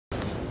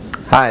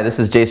Hi, this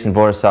is Jason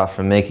Borisov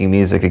from Making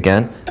Music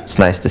again. It's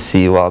nice to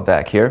see you all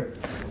back here.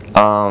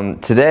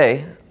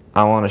 Today,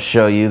 I want to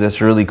show you this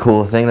really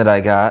cool thing that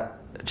I got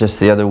just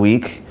the other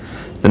week.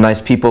 The nice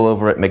people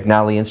over at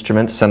McNally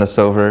Instruments sent us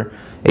over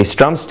a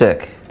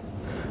Strumstick,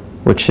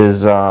 which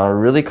is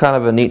really kind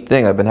of a neat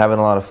thing. I've been having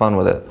a lot of fun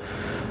with it.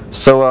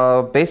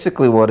 So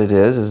basically what it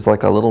is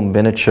like a little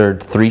miniature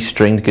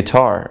 3-stringed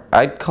guitar.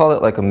 I'd call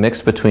it like a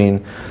mix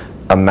between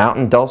a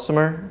mountain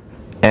dulcimer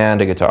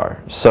and a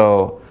guitar.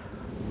 So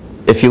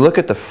if you look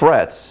at the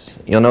frets,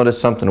 you'll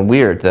notice something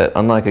weird, that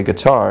unlike a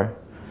guitar,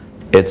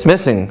 it's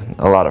missing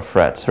a lot of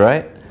frets,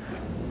 right?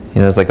 You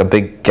know, there's like a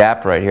big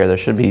gap right here. It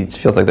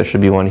feels like there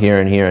should be one here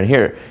and here and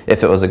here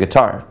if it was a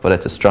guitar, but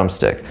it's a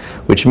Strumstick,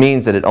 which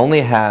means that it only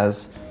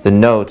has the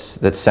notes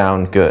that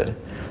sound good.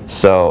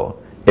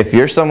 So if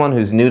you're someone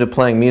who's new to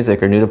playing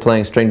music or new to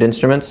playing stringed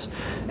instruments,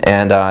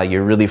 and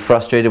you're really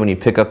frustrated when you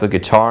pick up a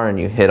guitar and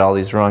you hit all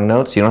these wrong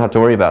notes, you don't have to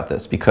worry about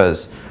this,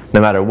 because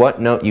no matter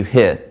what note you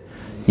hit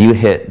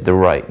the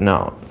right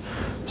note.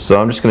 So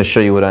I'm just going to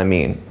show you what I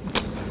mean.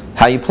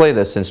 How you play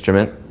this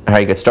instrument, how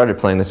you get started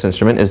playing this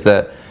instrument, is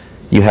that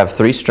you have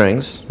 3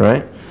 strings,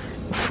 right?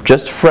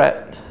 Just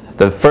fret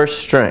the first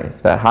string,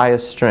 that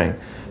highest string.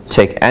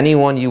 Take any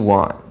one you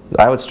want.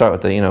 I would start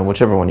with the,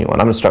 whichever one you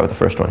want. I'm going to start with the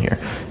first one here.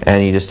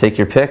 And you just take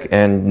your pick,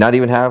 and not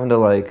even having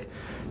to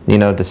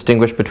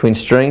distinguish between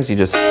strings, you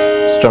just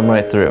strum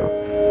right through.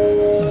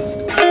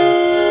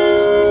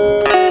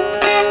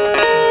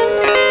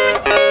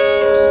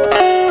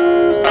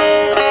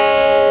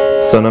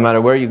 So no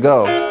matter where you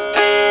go,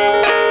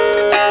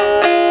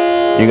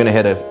 you're going to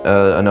hit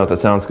a note that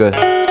sounds good.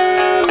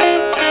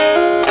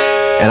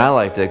 And I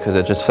liked it because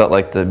it just felt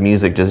like the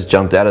music just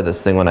jumped out of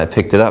this thing when I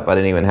picked it up. I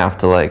didn't even have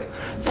to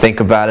think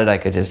about it. I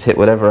could just hit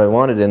whatever I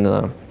wanted, and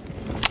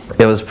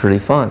it was pretty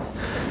fun.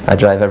 I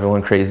drive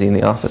everyone crazy in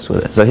the office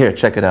with it. So here,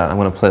 check it out. I'm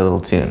going to play a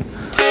little tune.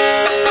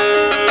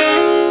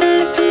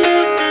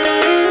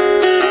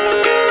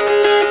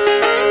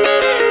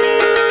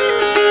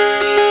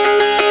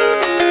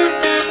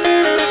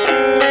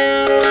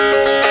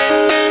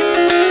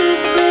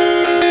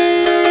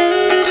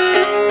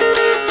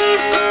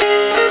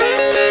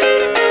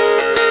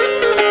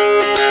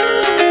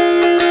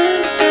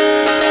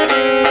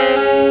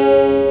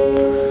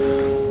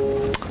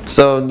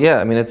 So yeah,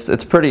 I mean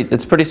it's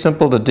pretty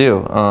simple to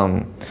do.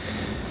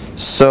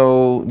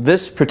 So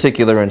this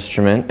particular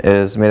instrument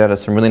is made out of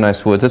some really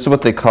nice woods. This is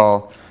what they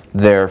call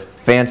their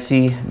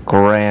fancy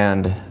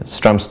grand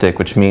Strumstick,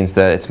 which means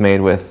that it's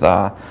made with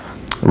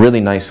really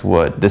nice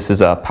wood. This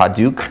is a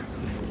Paduk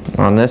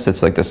on this.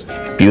 It's like this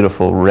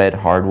beautiful red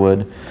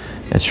hardwood.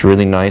 It's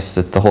really nice.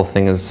 The whole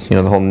thing is,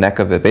 the whole neck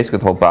of it, basically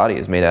the whole body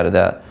is made out of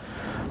that.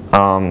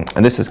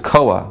 And this is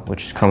Koa,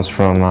 which comes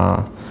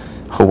from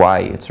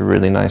Hawaii. It's a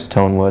really nice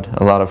tone wood.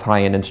 A lot of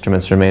high-end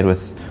instruments are made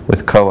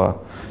with Koa.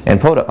 And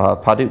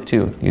Paduk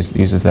too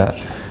uses that.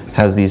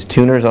 Has these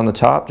tuners on the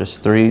top,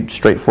 just 3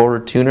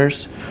 straightforward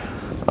tuners.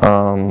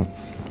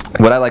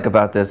 What I like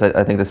about this,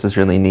 I think this is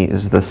really neat,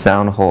 is the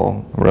sound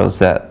hole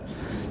rosette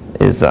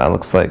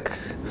looks like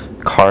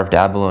carved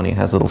abalone. It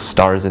has little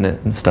stars in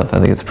it and stuff. I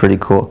think it's pretty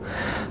cool.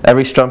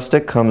 Every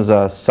Strumstick comes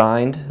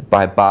signed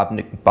by Bob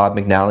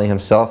McNally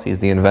himself. He's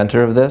the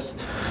inventor of this.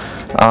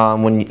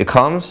 When it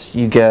comes,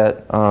 you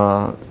get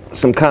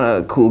some kind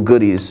of cool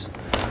goodies.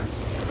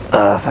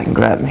 If I can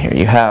grab them here,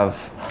 you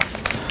have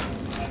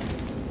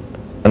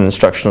an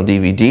instructional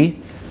DVD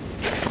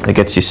that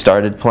gets you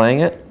started playing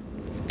it,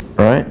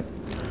 right?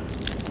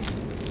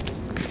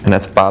 And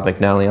that's Bob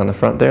McNally on the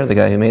front there, the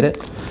guy who made it.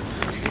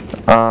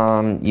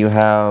 You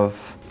have,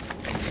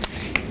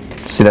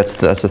 see, that's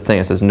the thing.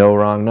 It says no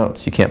wrong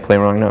notes. You can't play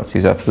wrong notes.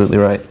 He's absolutely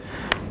right.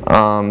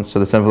 So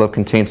this envelope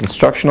contains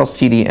instructional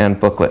CD and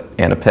booklet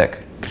and a pick.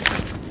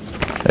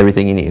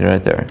 Everything you need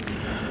right there.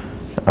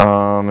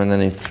 And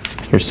then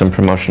here's some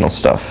promotional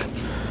stuff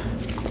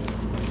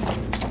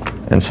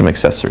and some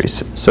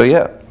accessories. So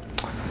yeah,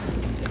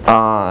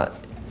 I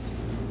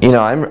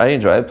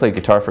played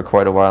guitar for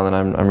quite a while, and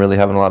I'm really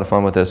having a lot of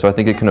fun with this. So I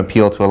think it can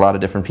appeal to a lot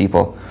of different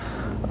people.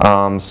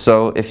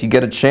 So if you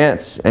get a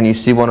chance and you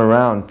see one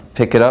around,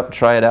 pick it up,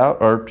 try it out,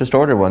 or just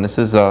order one. This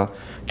is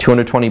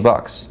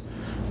 $220.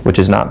 Which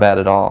is not bad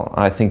at all.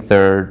 I think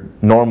their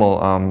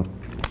normal,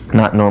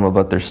 not normal,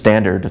 but their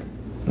standard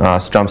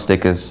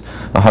Strumstick is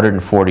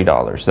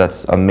 $140.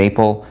 That's a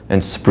maple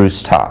and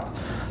spruce top.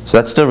 So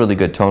that's still really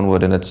good tone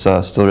wood, and it's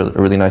still a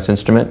really nice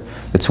instrument.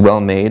 It's well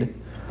made,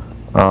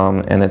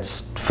 and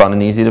it's fun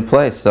and easy to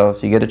play. So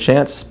if you get a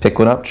chance, pick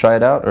one up, try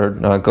it out,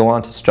 or go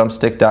on to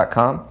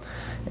strumstick.com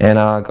and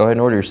go ahead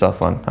and order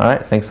yourself one. All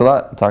right, thanks a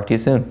lot. Talk to you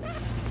soon.